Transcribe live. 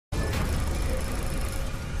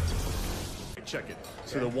check it.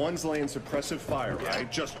 So the ones laying suppressive fire, right?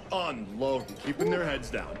 Just unloading, keeping their heads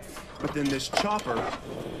down. But then this chopper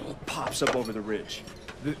pops up over the ridge.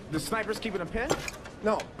 The sniper's keeping a pin?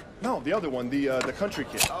 No, the other one, the country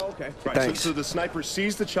kid. Oh, okay. Right, so the sniper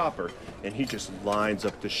sees the chopper, and he just lines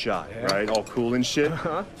up the shot, right? All cool and shit.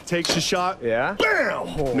 Takes the shot. Yeah. Bam!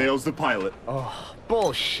 Oh. Nails the pilot. Oh,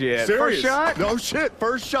 bullshit. Serious? First shot? No shit,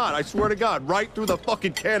 first shot. I swear to God, right through the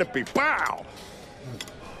fucking canopy. Pow!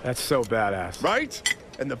 That's so badass. Right?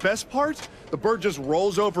 And the best part? The bird just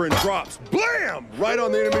rolls over and drops. Blam! Right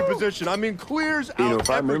on the enemy position. I mean, clears out if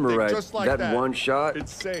I remember right, just like that one shot,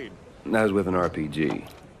 insane. That was with an RPG.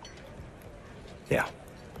 Yeah.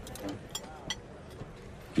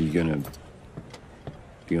 You gonna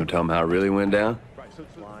tell them how it really went down?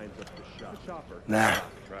 Nah.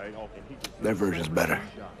 Their version's better.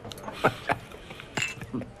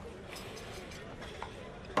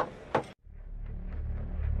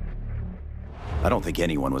 I don't think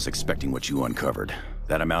anyone was expecting what you uncovered.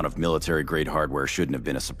 That amount of military-grade hardware shouldn't have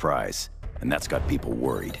been a surprise, and that's got people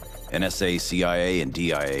worried. NSA, CIA, and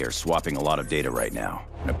DIA are swapping a lot of data right now,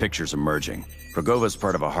 and a picture's emerging. Progova's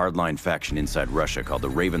part of a hardline faction inside Russia called the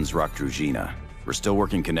Ravens Rock Druzhina. We're still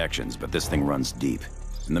working connections, but this thing runs deep.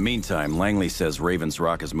 In the meantime, Langley says Ravens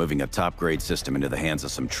Rock is moving a top-grade system into the hands of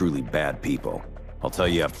some truly bad people. I'll tell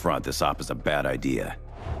you up front, this op is a bad idea.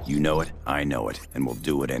 You know it, I know it, and we'll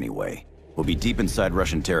do it anyway. We'll be deep inside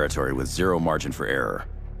Russian territory with zero margin for error.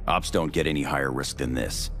 Ops don't get any higher risk than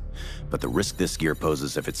this. But the risk this gear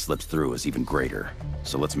poses if it slips through is even greater.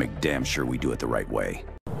 So let's make damn sure we do it the right way.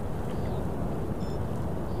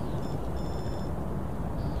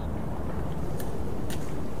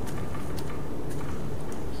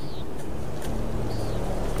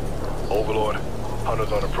 Overlord,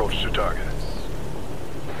 hunters on approach to target.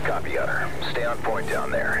 Copy, Hunter. Stay on point down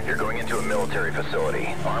there. You're going into a military facility.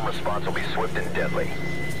 Arm response will be swift and deadly.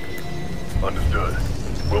 Understood.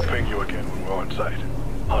 We'll ping you again when we're on site.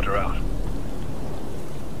 Hunter out.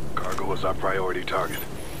 Cargo is our priority target.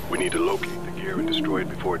 We need to locate the gear and destroy it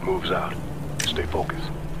before it moves out. Stay focused.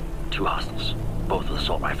 2 hostiles, both with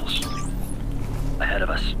assault rifles. Ahead of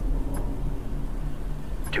us.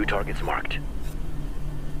 2 targets marked.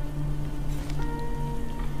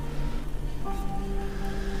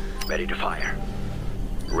 Ready to fire.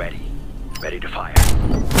 Ready. Ready to fire.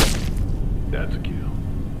 That's a kill.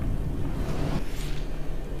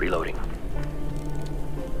 Reloading.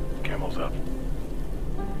 Camel's up.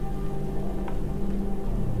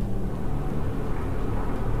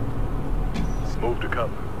 Move to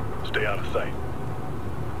cover. Stay out of sight.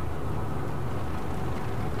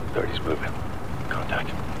 30's moving. Contact.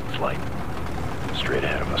 Flight. Straight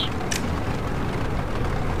ahead of us.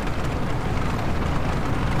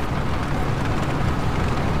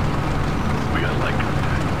 We got light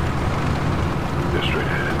contact. They're straight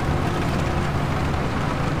ahead.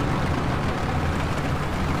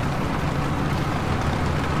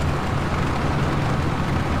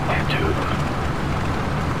 And 2.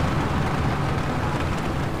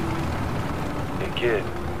 Hey kid,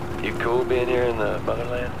 you cool being here in the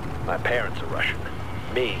motherland? My parents are Russian.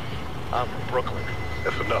 Me, I'm from Brooklyn.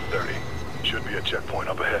 That's enough, 30. Should be a checkpoint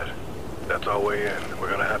up ahead. That's our way in.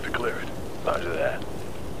 We're gonna have to clear it. Roger that.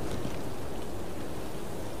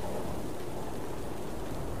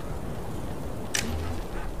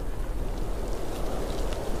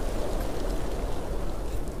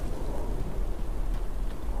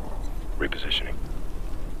 Repositioning.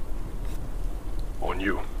 On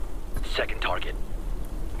you. Second target.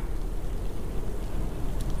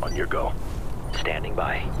 On your go. Standing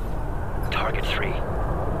by. Target 3.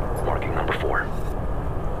 Marking number 4.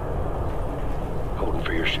 Holding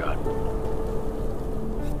for your shot.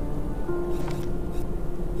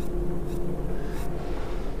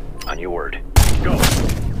 On your word. Go!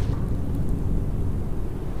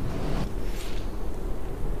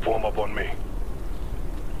 Form up on me.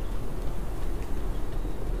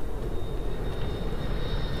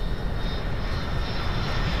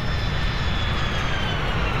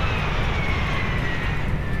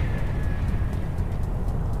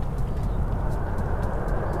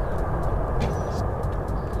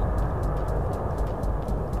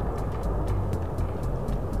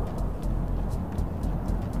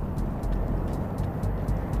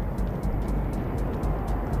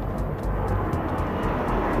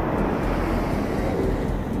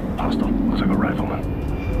 Hostile. Looks like a rifleman.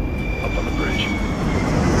 Up on the bridge.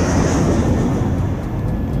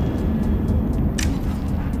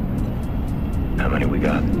 How many we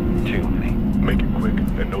got? 2. Make it quick,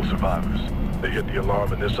 and no survivors. They hit the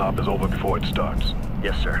alarm and this op is over before it starts.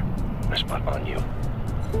 Yes, sir. Spot on you.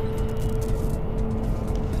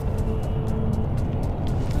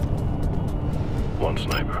 on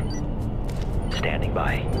sniper. Standing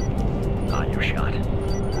by. On your shot.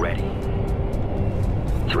 Ready.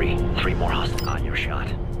 Three more hostiles. On your shot.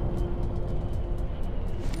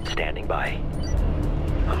 Standing by.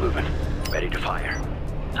 I'm moving. Ready to fire.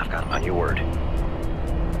 I've got him on your word.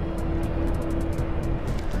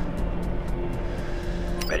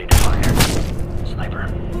 Ready to fire. Sniper.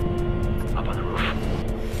 Up on the roof.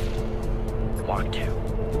 Mark 2.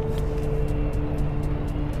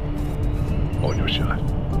 On your shot.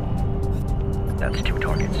 That's 2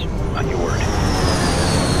 targets. On your word.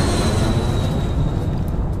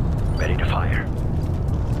 Ready to fire.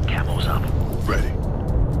 Camo's up. Ready.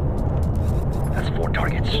 That's 4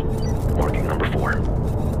 targets. Marking number 4.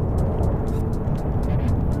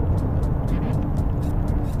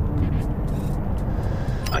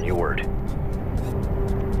 On your word.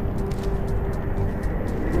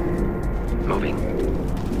 Moving.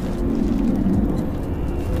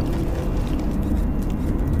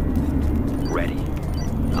 Ready.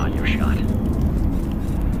 On your shot.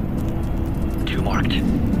 2 marked.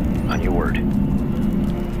 On your word.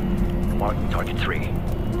 Marking target 3.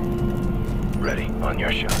 Ready. On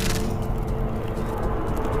your shot.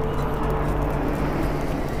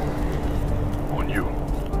 On you.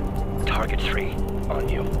 Target 3. On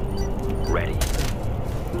you. Ready.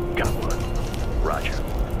 Got one. Roger.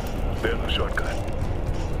 There's a shortcut.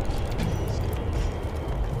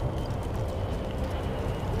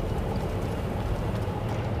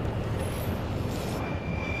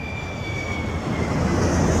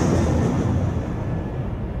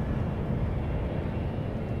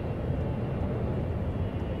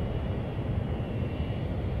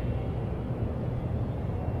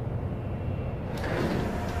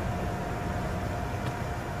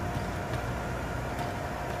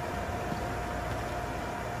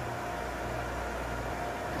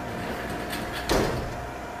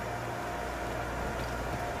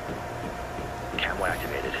 Camo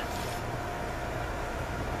activated.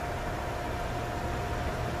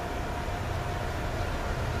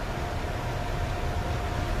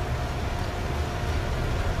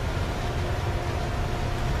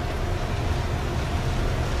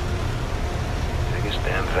 Biggest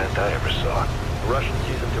damn vent I ever saw. The Russians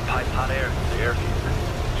use them to pipe hot air through the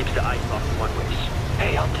airfield. Keeps the ice off the one-ways.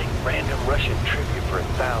 Hey, I'll take random Russian tribute for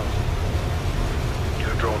 1,000.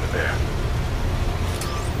 Get a drone in there.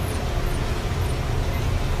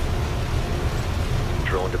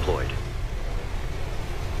 Drone deployed.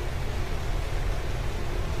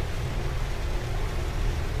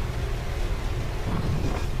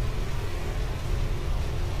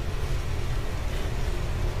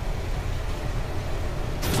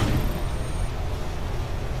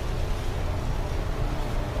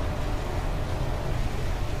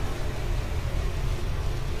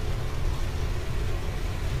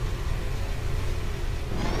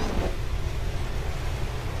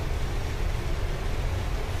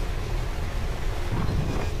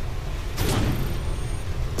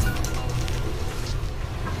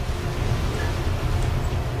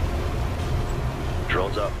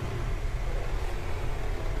 Drone's up.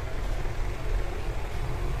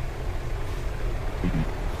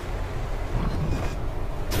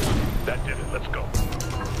 That did it. Let's go.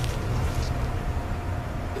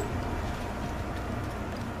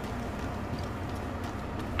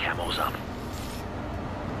 Camo's up.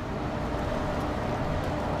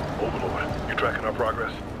 Overlord, you tracking our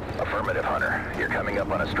progress? Affirmative, Hunter. You're coming up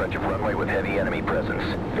on a stretch of runway with heavy enemy presence.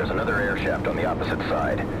 There's another air shaft on the opposite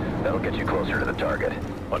side. That'll get you closer to the target.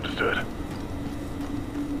 Understood.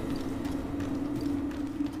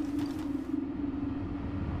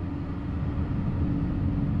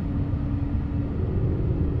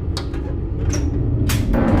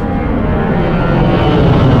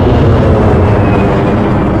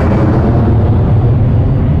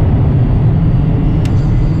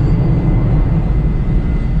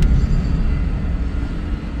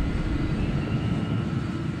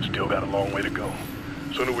 Still got a long way to go.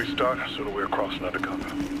 Sooner we start, sooner we're crossing undercover.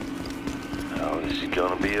 Oh, this is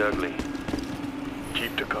gonna be ugly.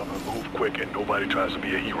 Keep to cover, move quick, and nobody tries to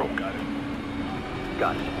be a hero. Got it?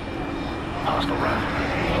 Got it. Hostile rifle.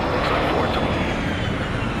 Looks like 4 total.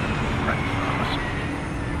 Right in front of us.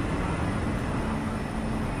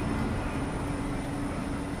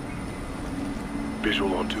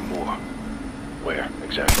 Visual on 2 more. Where,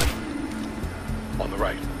 exactly? On the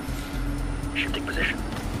right. Shifting position.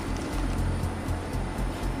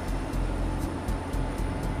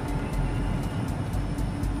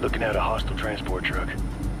 Looking at a hostile transport truck.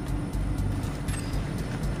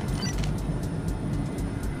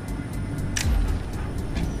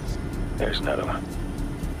 There's another one.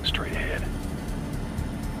 Straight ahead.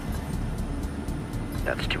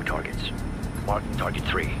 That's 2 targets. Marking target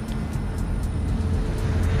 3.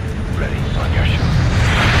 Ready, on your shot.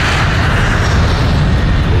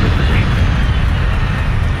 Hold in position.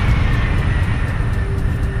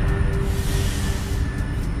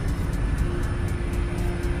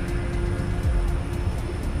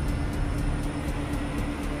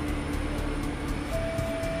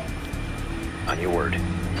 On your word,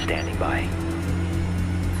 standing by.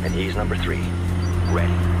 And he's number 3.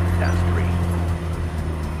 Ready. That's 3.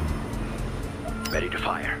 Ready to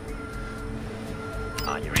fire.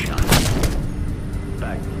 On your shot.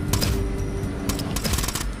 Back.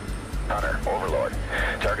 Hunter, Overlord.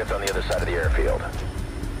 Target's on the other side of the airfield.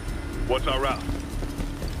 What's our route?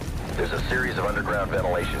 There's a series of underground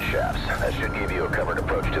ventilation shafts. That should give you a covered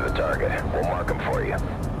approach to the target. We'll mark them for you.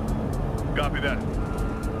 Copy that.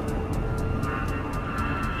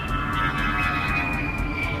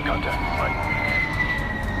 Contact. Right.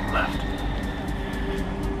 Left.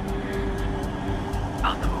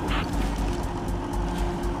 On the move.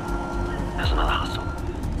 There's another hostile.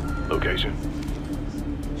 Location?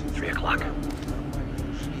 3 o'clock.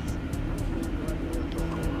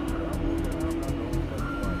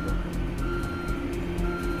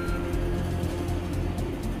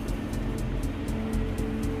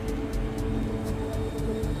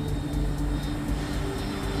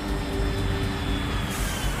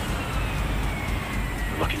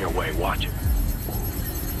 Looking your way, watch it.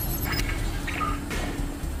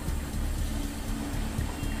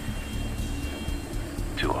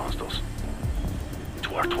 Two hostiles.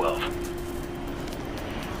 To our 12.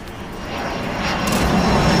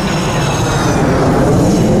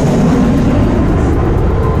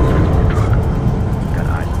 Got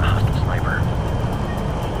eyes on the hostile sniper.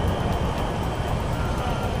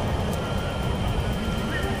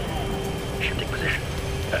 Shifting position.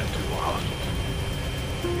 At 2 more hostiles.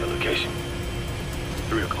 Your location?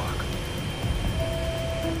 3 o'clock.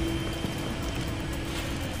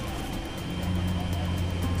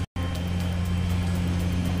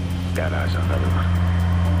 Got eyes on another one.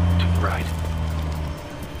 To the right.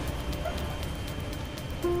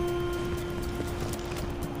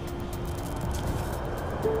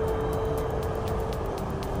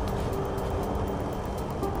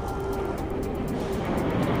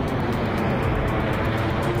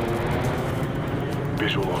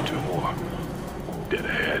 Visual on 2 more. Dead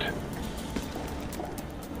ahead.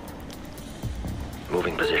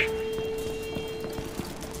 Moving position.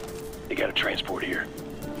 You got a transport here.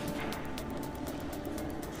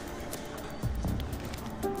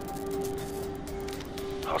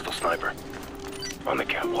 Hostile sniper. On the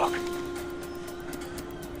catwalk.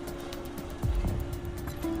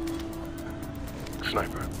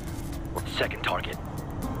 Sniper. Second target.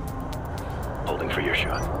 Holding for your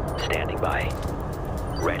shot. Standing by.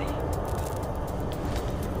 Ready.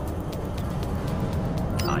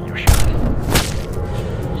 On your shot.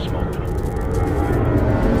 Smoke them.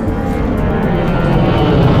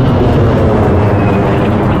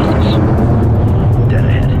 Dead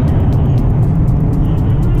ahead.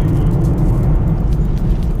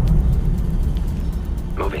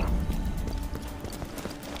 Moving.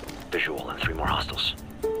 Visual on 3 more hostiles.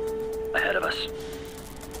 Ahead of us.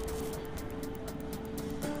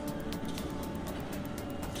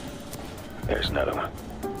 There's another one.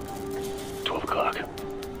 12 o'clock.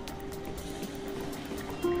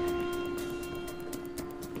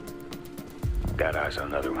 Got eyes on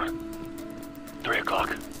another one. 3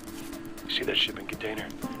 o'clock. See that shipping container?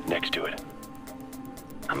 Next to it.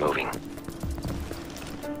 I'm moving.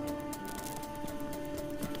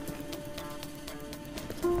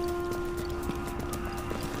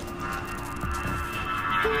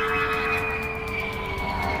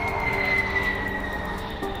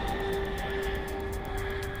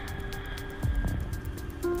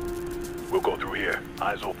 We'll go through here.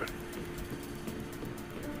 Eyes open.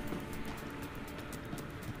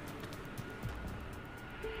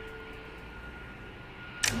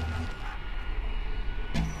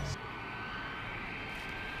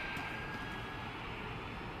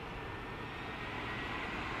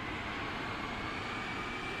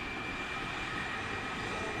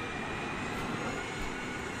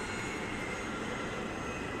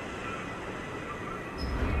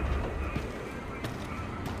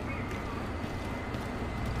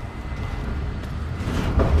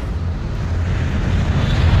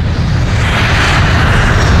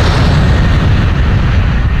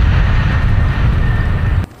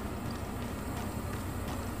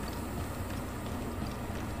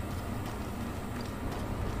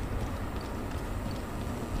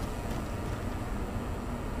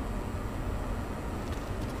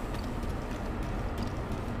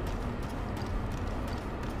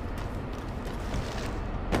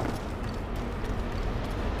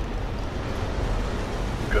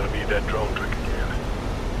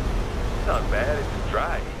 not bad. It's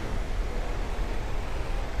dry.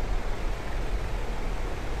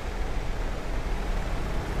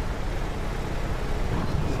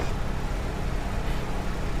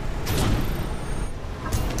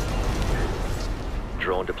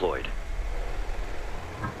 Drone deployed.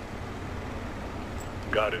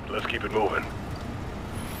 Got it. Let's keep it moving.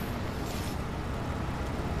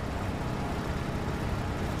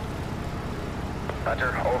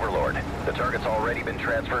 Hunter, Overlord. The target's already been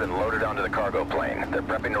transferred and loaded onto the cargo plane. They're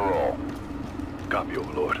prepping to roll. Copy,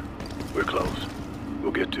 Overlord. We're close.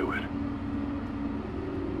 We'll get to it.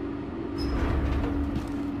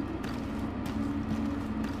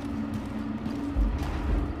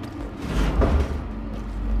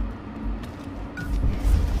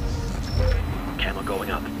 Camo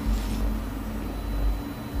going up.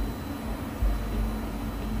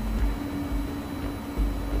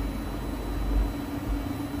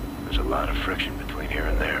 There's a lot of friction between here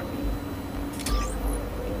and there.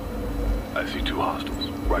 I see 2 hostiles.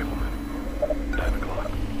 Riflemen. 9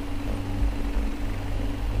 o'clock.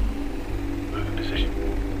 Move in position.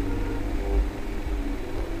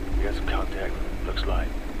 We got some contact. Looks like.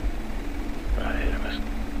 Right ahead of us.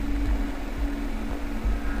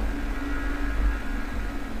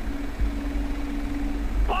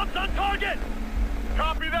 Bombs on target!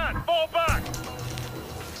 Copy that! Fall back!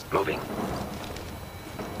 Moving.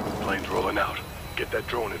 Plane's rolling out. Get that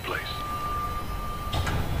drone in place.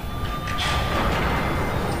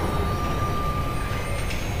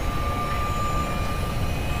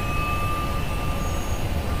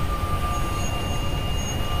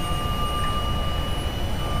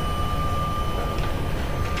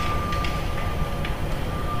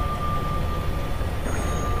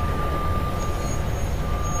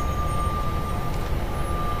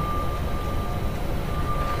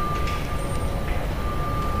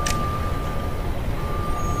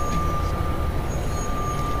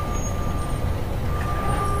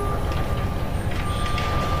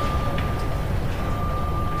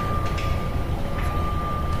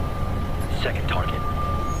 Second target.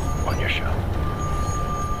 On your show.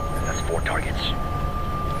 That's 4 targets.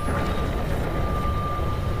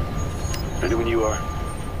 Ready when you are.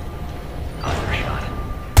 Another shot.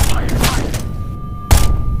 Fire.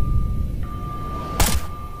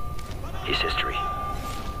 He's history.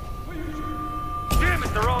 Damn it,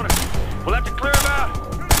 they're on us! We'll have to clear them out!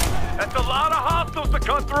 That's a lot of hostiles to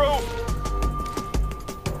cut through!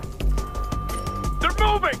 They're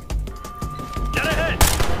moving! Get ahead!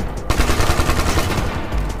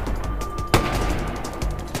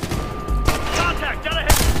 Contact! Get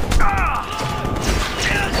ahead! Ah!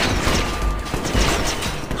 Yes!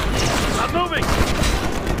 I'm moving!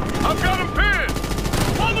 I've got him pinned!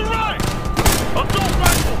 On the right! Assault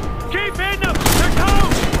rifle! Keep hitting them! They're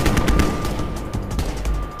coming!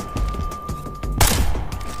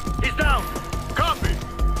 He's down! Copy!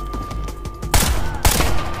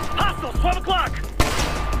 Hostiles, 12 o'clock!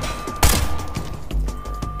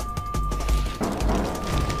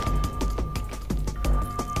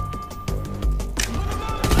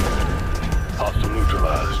 Hostile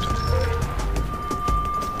neutralized.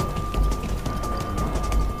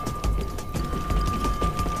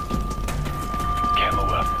 Camo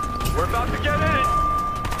up. We're about to get in!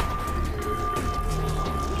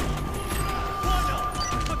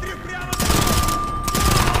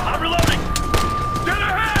 I'm reloading! Get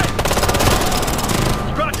ahead!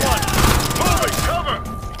 Scratch one! Moving! Cover!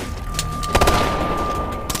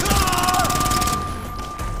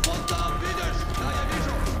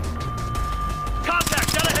 Contact!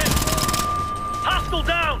 Get ahead! Hostile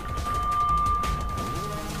down!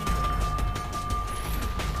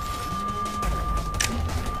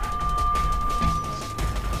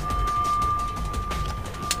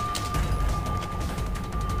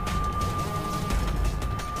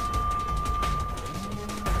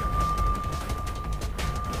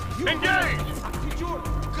 Engage!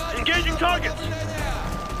 Engaging targets!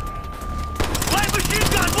 Light machine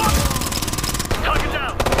gun! Look! Target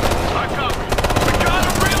down! I copy! We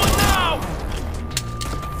gotta reel it now!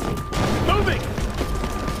 Moving!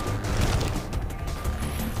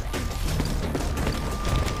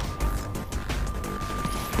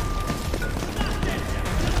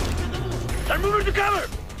 They're moving to cover!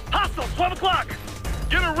 Hostile, 12 o'clock!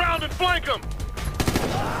 Get around and flank them!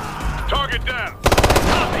 Target down!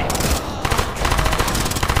 Copy!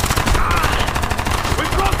 We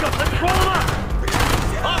broke them! Let's roll them up!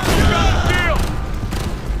 Hostile got a deal!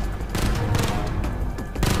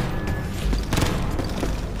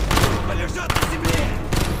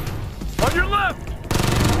 On your left!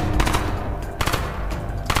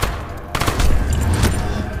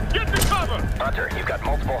 Get to cover! Hunter, you've got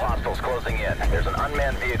multiple hostiles Hostiles closing in. There's an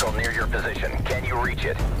unmanned vehicle near your position. Can you reach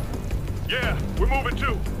it? Yeah, we're moving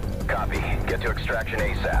too. Copy. Get to extraction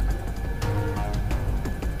ASAP.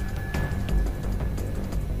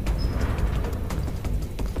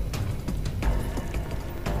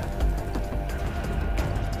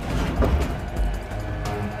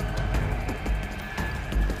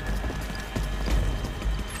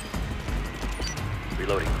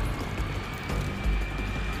 Reloading.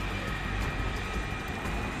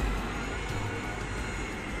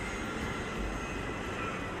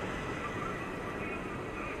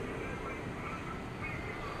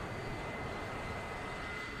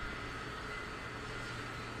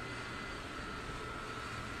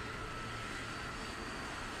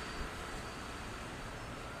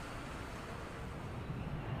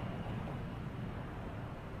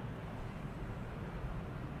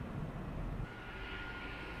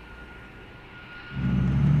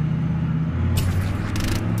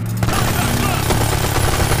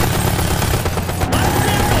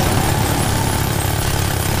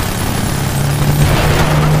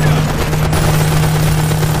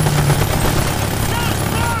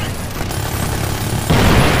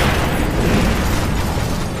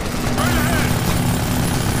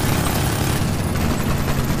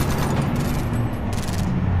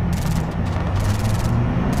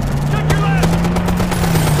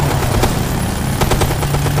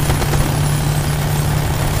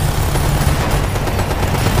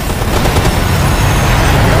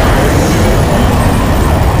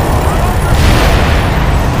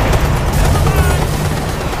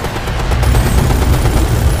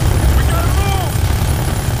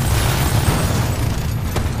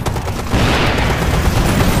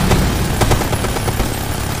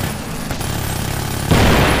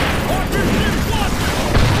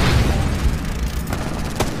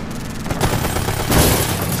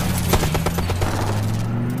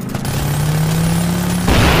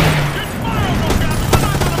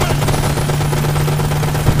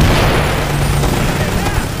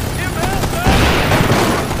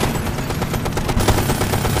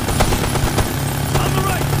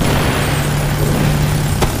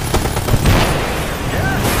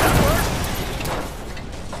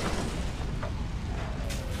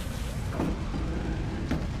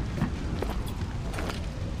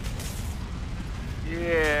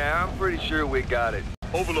 Pretty sure we got it.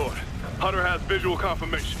 Overlord, Hunter has visual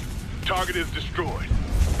confirmation. Target is destroyed.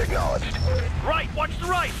 Acknowledged. Right, watch the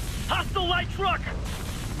right! Hostile light truck!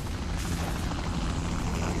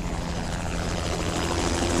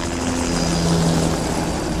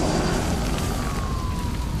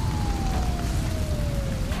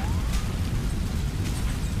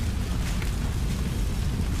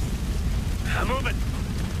 I'm moving.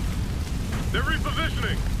 They're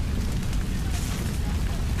repositioning.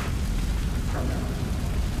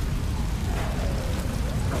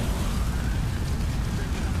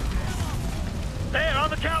 There, on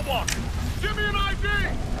the catwalk! Give me an ID!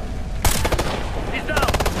 He's down!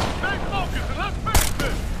 Stay focused and let's finish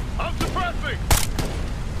this! I'm suppressing!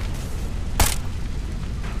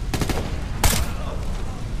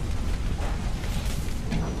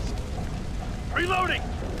 Reloading!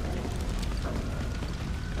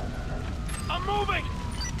 I'm moving!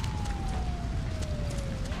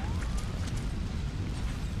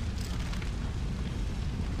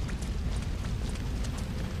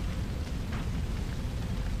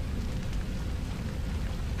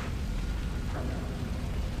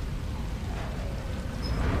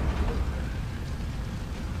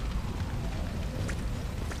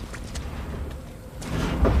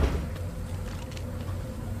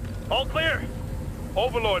 All clear!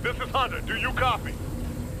 Overlord, this is Hunter. Do you copy?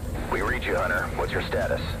 We read you, Hunter. What's your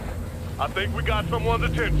status? I think we got someone's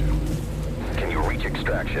attention. Can you reach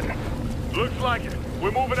extraction? Looks like it.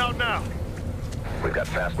 We're moving out now. We've got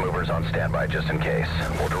fast movers on standby just in case.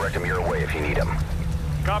 We'll direct them your way if you need them.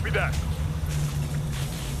 Copy that.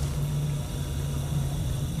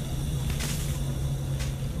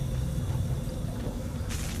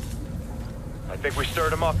 I think we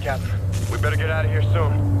stirred them up, Captain. We better get out of here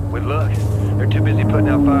soon. With luck, they're too busy putting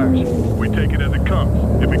out fires. We take it as it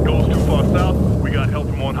comes. If it goes too far south, we got help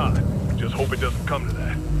from on high. Just hope it doesn't come to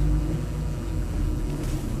that.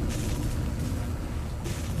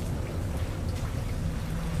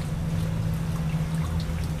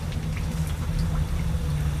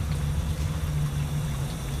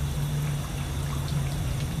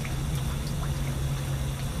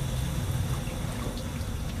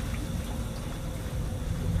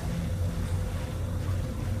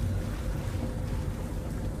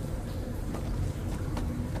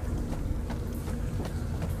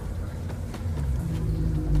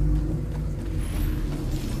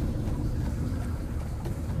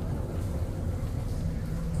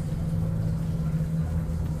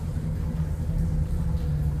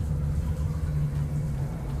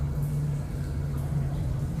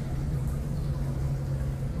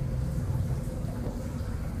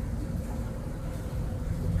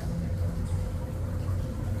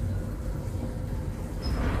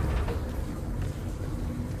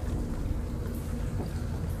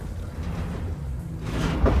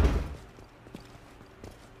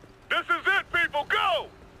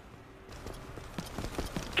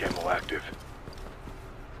 active.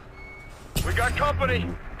 We got company!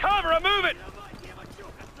 Cover, I'm moving!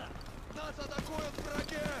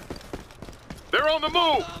 They're on the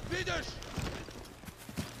move!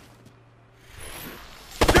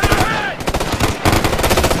 Get ahead!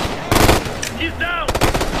 He's down!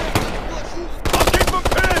 I'll keep him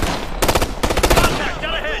pinned! Contact,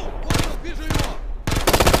 get ahead!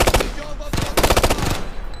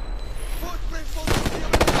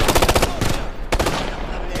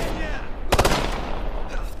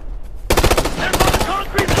 There's on the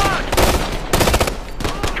concrete block!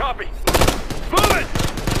 Copy! Move it!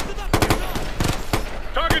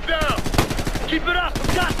 Target down! Keep it up,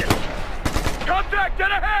 we got this! Contact,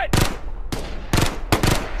 get ahead!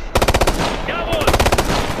 Got one!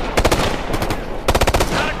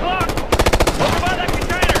 9 o'clock! Over by that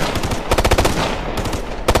container!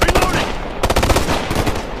 Reloading!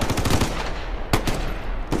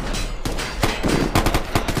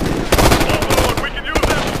 Overlord, we can use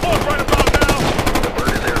that support right about now! The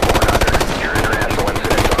bird is airborne, Hunter. Your international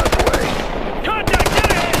incident's on its way. Contact, get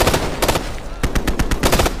ahead!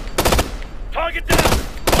 Target down!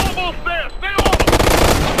 Almost there! Stay on them!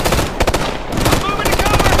 I'm moving to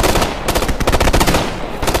cover!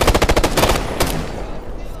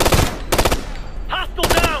 Hostile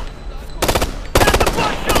down! At the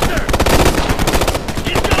bus shelter!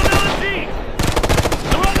 He's going LMG!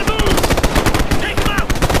 They're on the move! Take him out!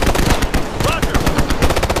 Roger!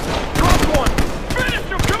 Drop one! Finish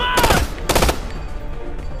him! Come on!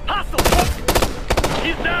 Hostile!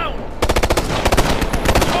 He's down!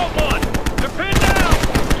 12-1! They're pinned down!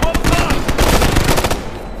 12 o'clock!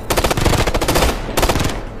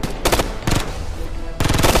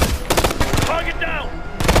 Target down!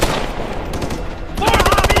 More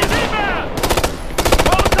Robbie is inbound!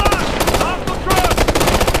 12 o'clock! Hostile truck!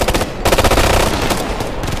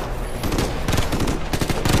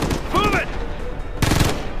 Move it!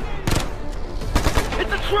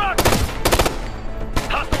 It's a truck!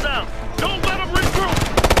 Hostile down! Don't let them regroup!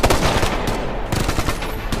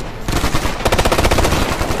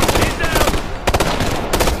 He's down!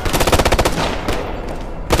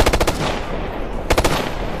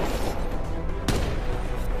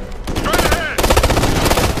 Straight ahead!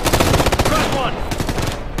 Crack one!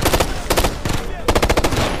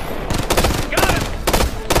 Got it!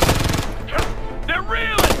 They're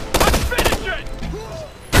reeling! Let's finish it!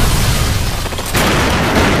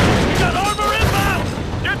 We got armor inbound!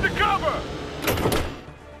 Get to cover!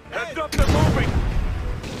 Heads up, they're moving!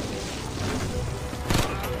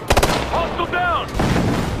 Hostile down!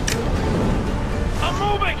 I'm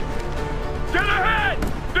moving! Get ahead!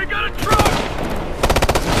 They got a truck!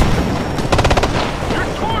 You're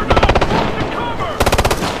torn up! Move to cover!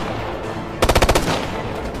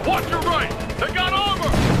 Watch your right! They got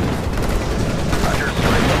armor! Hunter,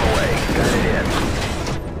 straight on the way. Got it in.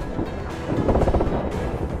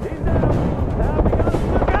 He's down! Now we gotta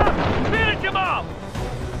look out! Finish him off!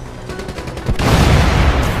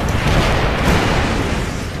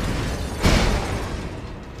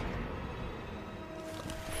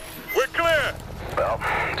 We're clear! Well,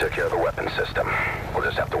 took care of the weapon system. We'll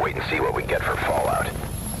just have to wait and see what we get for fallout.